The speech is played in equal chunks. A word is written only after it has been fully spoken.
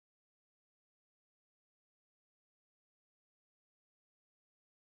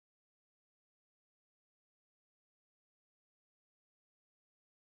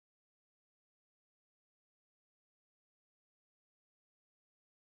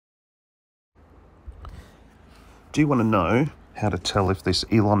Do you want to know how to tell if this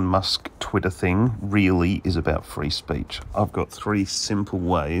Elon Musk Twitter thing really is about free speech? I've got 3 simple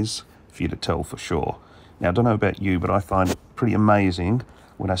ways for you to tell for sure. Now, I don't know about you, but I find it pretty amazing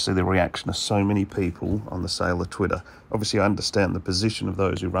when I see the reaction of so many people on the sale of Twitter. Obviously, I understand the position of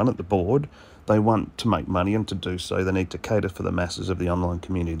those who run it, the board. They want to make money, and to do so, they need to cater for the masses of the online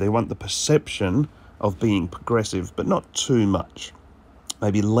community. They want the perception of being progressive, but not too much.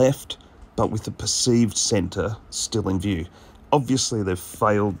 Maybe left, but with the perceived centre still in view. Obviously, they've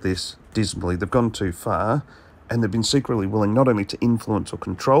failed this dismally. They've gone too far, and they've been secretly willing not only to influence or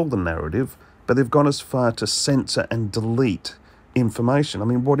control the narrative, but they've gone as far to censor and delete information. I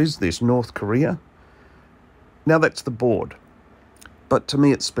mean, what is this, North Korea? Now, that's the board. But to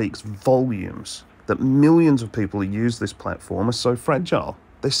me, it speaks volumes that millions of people who use this platform are so fragile.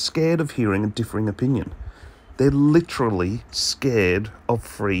 They're scared of hearing a differing opinion. They're literally scared of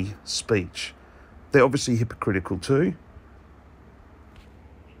free speech. They're obviously hypocritical too.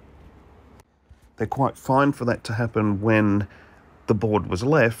 They're quite fine for that to happen when the board was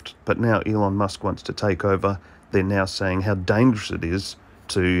left, but now Elon Musk wants to take over. They're now saying how dangerous it is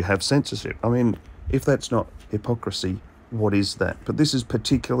to have censorship. I mean, if that's not hypocrisy, what is that? But this is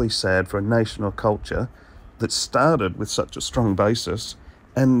particularly sad for a nation or culture that started with such a strong basis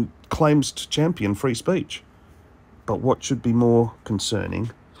and claims to champion free speech. But what should be more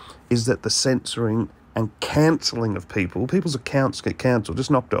concerning is that the censoring and cancelling of people's accounts get cancelled,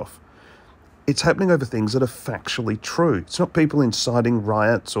 just knocked off. It's happening over things that are factually true. It's not people inciting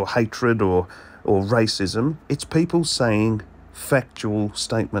riots or hatred or racism. It's people saying factual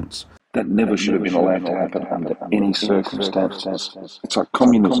statements that never should have been allowed to happen under any circumstances. It's like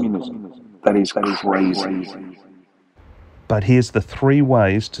communism. That is crazy. But here's the 3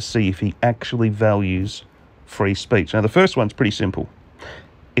 ways to see if he actually values free speech. Now, the first one's pretty simple.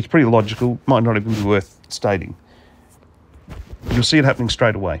 It's pretty logical, might not even be worth stating. You'll see it happening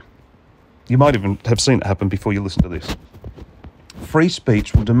straight away. You might even have seen it happen before you listen to this. Free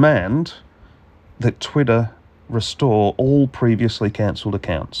speech will demand that Twitter restore all previously cancelled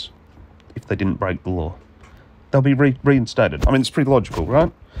accounts if they didn't break the law. They'll be reinstated. I mean, it's pretty logical,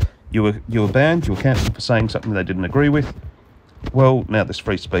 right? You were banned, you were cancelled for saying something they didn't agree with. Well, now there's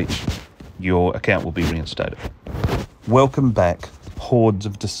free speech. Your account will be reinstated. Welcome back, hordes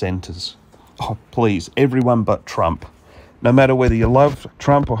of dissenters. Oh, please, everyone but Trump. No matter whether you love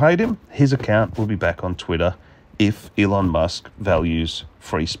Trump or hate him, his account will be back on Twitter if Elon Musk values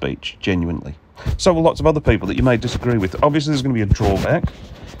free speech genuinely. So will lots of other people that you may disagree with. Obviously, there's going to be a drawback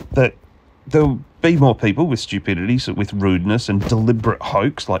that there'll be more people with stupidity, so with rudeness and deliberate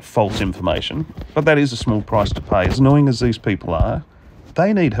hoax like false information. But that is a small price to pay. As annoying as these people are,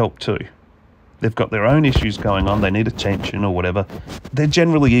 they need help too. They've got their own issues going on. They need attention or whatever. They're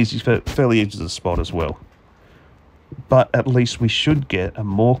generally fairly easy to spot as well. But at least we should get a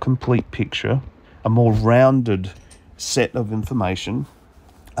more complete picture, a more rounded set of information,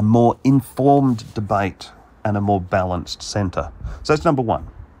 a more informed debate, and a more balanced centre. So that's number 1.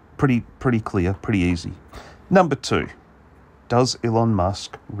 Pretty clear, pretty easy. Number 2, does Elon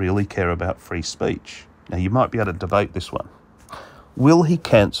Musk really care about free speech? Now, you might be able to debate this one. Will he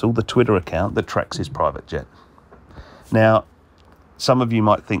cancel the Twitter account that tracks his private jet? Now, some of you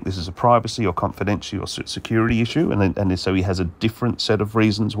might think this is a privacy or confidentiality or security issue, and so he has a different set of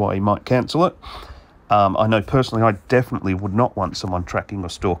reasons why he might cancel it. I know personally I definitely would not want someone tracking or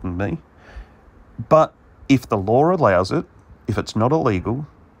stalking me. But if the law allows it, if it's not illegal,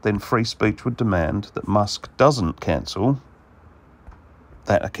 then free speech would demand that Musk doesn't cancel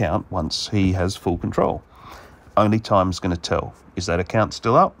that account once he has full control. Only time's going to tell. Is that account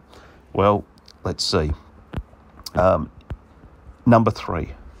still up? Well, let's see. Number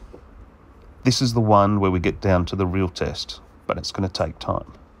 3. This is the one where we get down to the real test, but it's going to take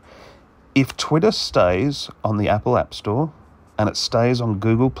time. If Twitter stays on the Apple App Store and it stays on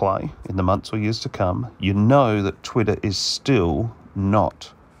Google Play in the months or years to come, you know that Twitter is still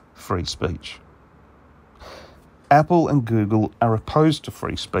not free speech. Apple and Google are opposed to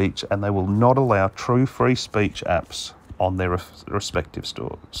free speech, and they will not allow true free speech apps on their respective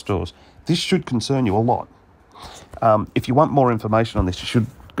stores. This should concern you a lot. If you want more information on this, you should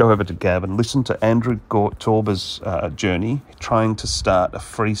go over to Gab and listen to Andrew Torba's journey trying to start a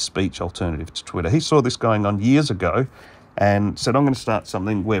free speech alternative to Twitter. He saw this going on years ago and said, I'm going to start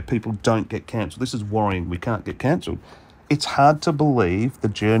something where people don't get cancelled. This is worrying. We can't get cancelled. It's hard to believe the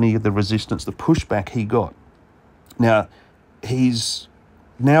journey, the resistance, the pushback he got. Now, he's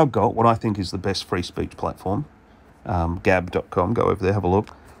now got what I think is the best free speech platform, gab.com. Go over there, have a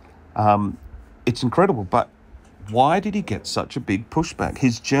look. It's incredible, but why did he get such a big pushback?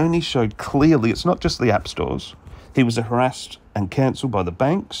 His journey showed clearly it's not just the app stores. He was harassed and cancelled by the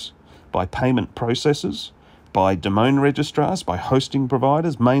banks, by payment processors, by domain registrars, by hosting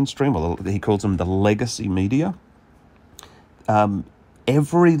providers, mainstream, well, he calls them the legacy media.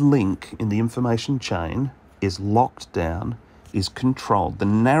 Every link in the information chain is locked down, is controlled. The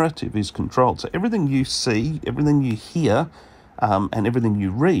narrative is controlled. So everything you see, everything you hear, and everything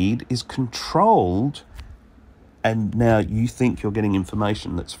you read is controlled, and now you think you're getting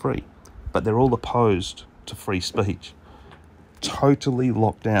information that's free. But they're all opposed to free speech. Totally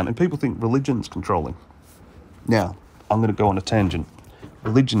locked down. And people think religion's controlling. Now, I'm going to go on a tangent.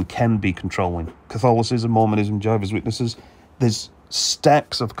 Religion can be controlling. Catholicism, Mormonism, Jehovah's Witnesses, there's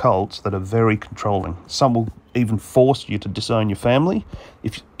stacks of cults that are very controlling. Some will even force you to disown your family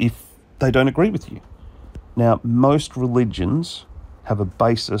if they don't agree with you. Now, most religions have a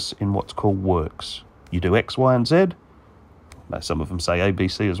basis in what's called works. You do X, Y, and Z, some of them say A, B,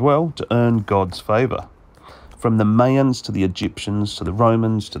 C as well, to earn God's favour. From the Mayans to the Egyptians to the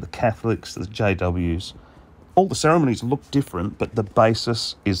Romans to the Catholics to the JWs, all the ceremonies look different, but the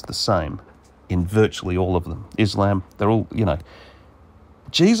basis is the same in virtually all of them. Islam, they're all,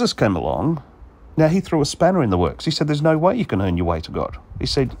 Jesus came along. Now, he threw a spanner in the works. He said, there's no way you can earn your way to God. He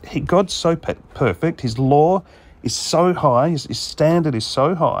said, God's so perfect, his law is so high, his standard is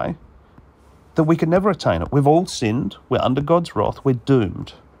so high, that we can never attain it. We've all sinned, we're under God's wrath, we're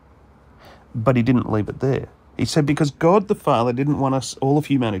doomed. But he didn't leave it there. He said, because God the Father didn't want us, all of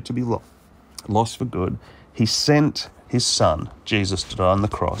humanity, to be lost for good, he sent his son, Jesus, to die on the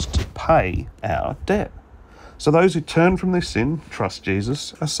cross to pay our debt. So those who turn from their sin, trust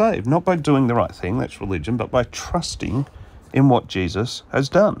Jesus, are saved. Not by doing the right thing, that's religion, but by trusting in what Jesus has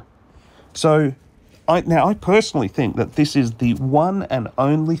done. So I personally think that this is the one and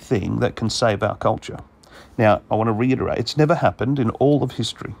only thing that can save our culture. Now, I want to reiterate, it's never happened in all of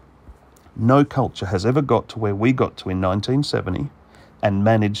history. No culture has ever got to where we got to in 1970 and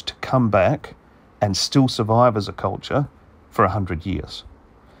managed to come back and still survive as a culture for 100 years.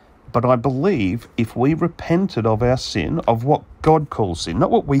 But I believe if we repented of our sin, of what God calls sin,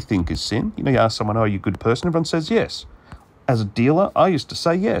 not what we think is sin. You ask someone, are you a good person? Everyone says yes. As a dealer, I used to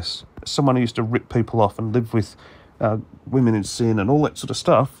say yes. Someone who used to rip people off and live with women in sin and all that sort of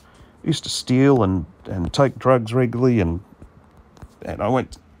stuff. I used to steal and take drugs regularly, and I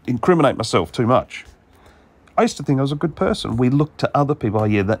won't incriminate myself too much. I used to think I was a good person. We look to other people,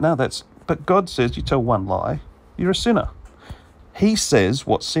 but God says you tell one lie, you're a sinner. He says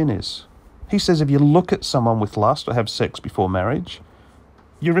what sin is. He says if you look at someone with lust or have sex before marriage,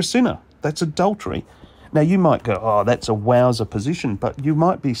 you're a sinner. That's adultery. Now, you might go, oh, that's a wowzer position, but you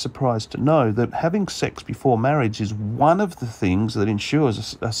might be surprised to know that having sex before marriage is one of the things that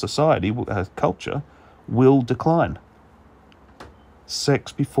ensures a society, a culture, will decline.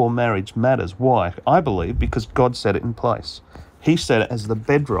 Sex before marriage matters. Why? I believe because God set it in place. He set it as the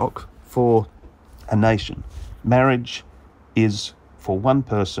bedrock for a nation. Marriage is for one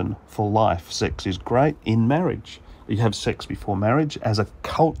person for life. Sex is great in marriage. You have sex before marriage. As a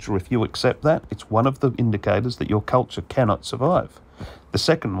culture, if you accept that, it's one of the indicators that your culture cannot survive. The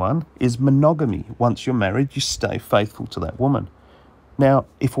second one is monogamy. Once you're married, you stay faithful to that woman. Now,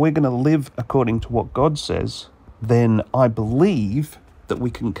 if we're going to live according to what God says, then I believe that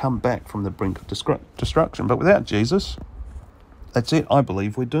we can come back from the brink of destruction. But without Jesus, that's it. I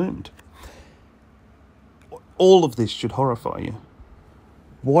believe we're doomed. All of this should horrify you.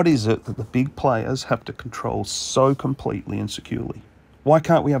 What is it that the big players have to control so completely and securely? Why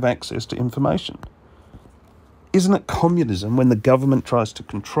can't we have access to information? Isn't it communism when the government tries to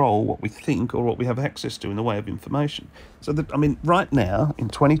control what we think or what we have access to in the way of information? So, right now, in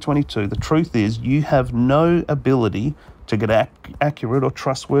 2022, the truth is you have no ability to get accurate or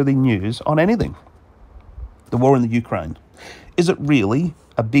trustworthy news on anything. The war in the Ukraine. Is it really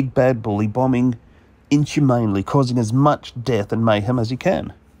a big bad bully bombing inhumanely, causing as much death and mayhem as he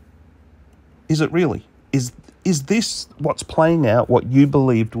can? Is it really? Is this what's playing out, what you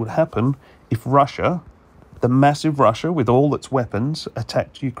believed would happen if Russia, the massive Russia with all its weapons,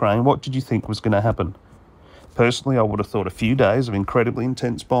 attacked Ukraine? What did you think was going to happen? Personally, I would have thought a few days of incredibly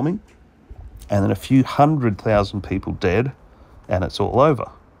intense bombing and then a few 100,000 people dead, and it's all over.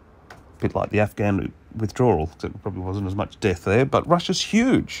 A bit like the Afghan withdrawal. There probably wasn't as much death there, but Russia's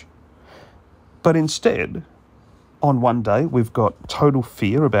huge. But instead, on one day, we've got total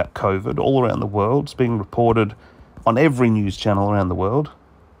fear about COVID all around the world. It's being reported on every news channel around the world.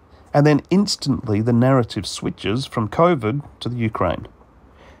 And then instantly the narrative switches from COVID to the Ukraine.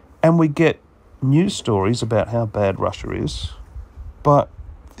 And we get news stories about how bad Russia is. But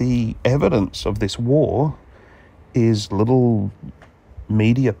the evidence of this war is little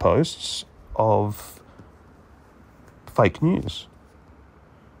media posts of fake news.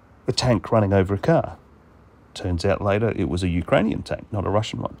 A tank running over a car. Turns out later it was a Ukrainian tank, not a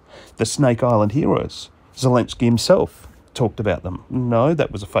Russian one. The Snake Island heroes. Zelensky himself talked about them. No,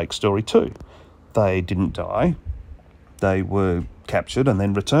 that was a fake story too. They didn't die. They were captured and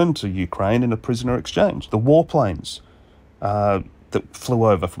then returned to Ukraine in a prisoner exchange. The warplanes that flew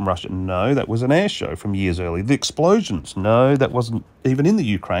over from Russia. No, that was an air show from years earlier. The explosions. No, that wasn't even in the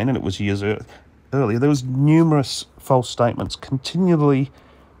Ukraine, and it was years earlier. There was numerous false statements continually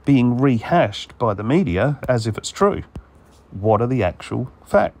being rehashed by the media as if it's true. What are the actual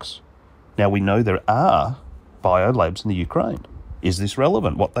facts? Now, we know there are biolabs in the Ukraine. Is this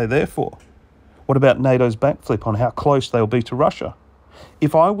relevant? What are they there for? What about NATO's backflip on how close they'll be to Russia?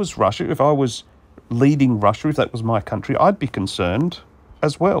 If I was Russia, if I was leading Russia, if that was my country, I'd be concerned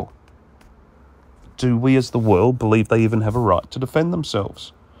as well. Do we as the world believe they even have a right to defend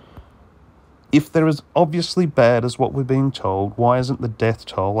themselves? If they're as obviously bad as what we're being told, why isn't the death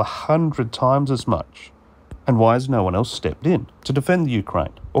toll 100 times as much? And why has no one else stepped in to defend the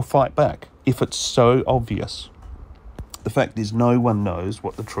Ukraine or fight back if it's so obvious? The fact is, no one knows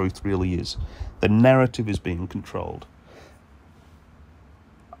what the truth really is. The narrative is being controlled.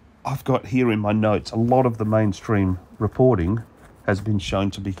 I've got here in my notes, a lot of the mainstream reporting has been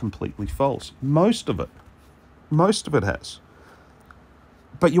shown to be completely false. Most of it has.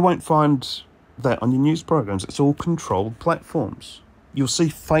 But you won't find that on your news programs. It's all controlled platforms. You'll see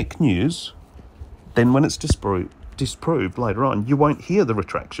fake news, then when it's disproved later on, you won't hear the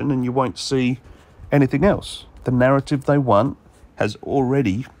retraction and you won't see anything else. The narrative they want has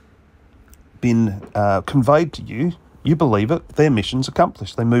already been conveyed to you. You believe it, their mission's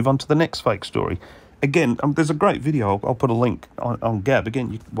accomplished. They move on to the next fake story. Again, there's a great video. I'll put a link on Gab.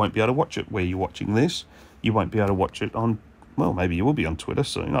 Again, you won't be able to watch it where you're watching this. You won't be able to watch it on, well, maybe you will be on Twitter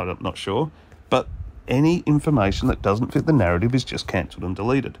soon. I'm not sure. But any information that doesn't fit the narrative is just cancelled and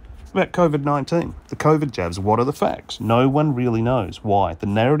deleted. About COVID-19, the COVID jabs, what are the facts? No one really knows why. The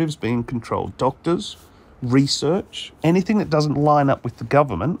narrative's being controlled. Doctors, research, anything that doesn't line up with the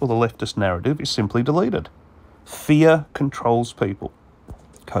government or the leftist narrative is simply deleted. Fear controls people.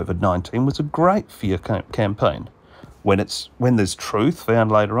 COVID-19 was a great fear campaign. When there's truth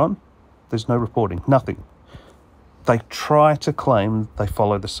found later on, there's no reporting, nothing. They try to claim they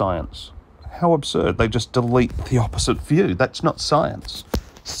follow the science. How absurd. They just delete the opposite view. That's not science.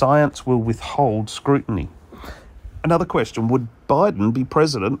 Science will withhold scrutiny. Another question, would Biden be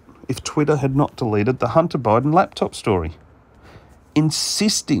president if Twitter had not deleted the Hunter Biden laptop story?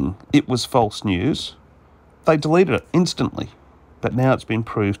 Insisting it was false news, they deleted it instantly. But now it's been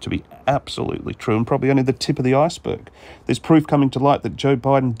proved to be absolutely true and probably only the tip of the iceberg. There's proof coming to light that Joe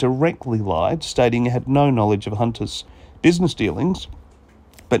Biden directly lied, stating he had no knowledge of Hunter's business dealings.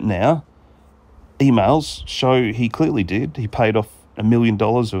 But now, emails show he clearly did. He paid off $1 million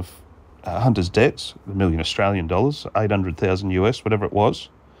of Hunter's debts, $1 million Australian dollars, 800,000 US, whatever it was,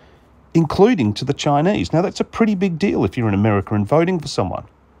 including to the Chinese. Now, that's a pretty big deal if you're in America and voting for someone.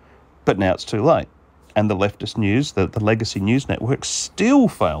 But now it's too late. And the leftist news, the legacy news networks, still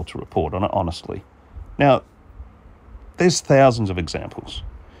fail to report on it honestly. Now, there's thousands of examples,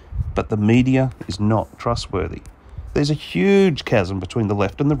 but the media is not trustworthy. There's a huge chasm between the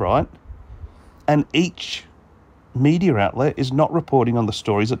left and the right, and each media outlet is not reporting on the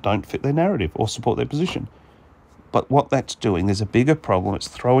stories that don't fit their narrative or support their position. But what that's doing, there's a bigger problem. It's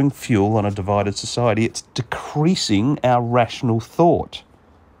throwing fuel on a divided society. It's decreasing our rational thought.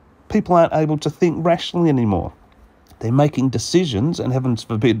 People aren't able to think rationally anymore. They're making decisions, and heavens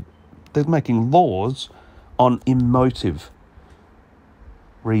forbid, they're making laws on emotive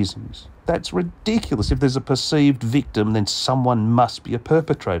reasons. That's ridiculous. If there's a perceived victim, then someone must be a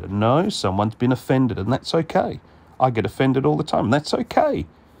perpetrator. No, someone's been offended, and that's okay. I get offended all the time, and that's okay.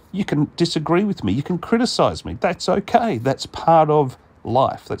 You can disagree with me. You can criticize me. That's okay. That's part of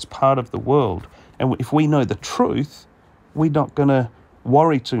life. That's part of the world. And if we know the truth, we're not going to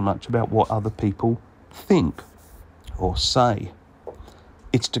worry too much about what other people think or say.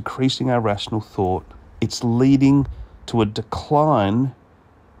 It's decreasing our rational thought. It's leading to a decline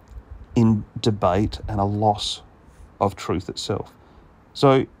in debate and a loss of truth itself.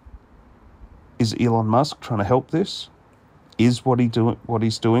 So, is Elon Musk trying to help this? Is what he's doing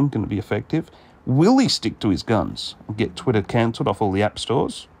going to be effective? Will he stick to his guns and get Twitter cancelled off all the app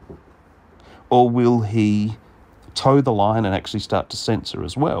stores? Or will he toe the line and actually start to censor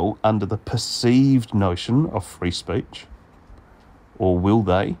as well under the perceived notion of free speech? Or will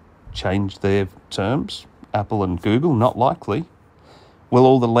they change their terms? Apple and Google, not likely. Will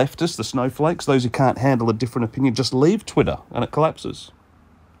all the leftists, the snowflakes, those who can't handle a different opinion, just leave Twitter and it collapses?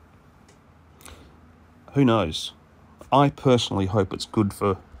 Who knows? I personally hope it's good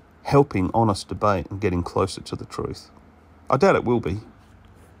for helping honest debate and getting closer to the truth. I doubt it will be.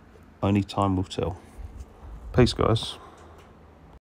 Only time will tell. Peace, guys.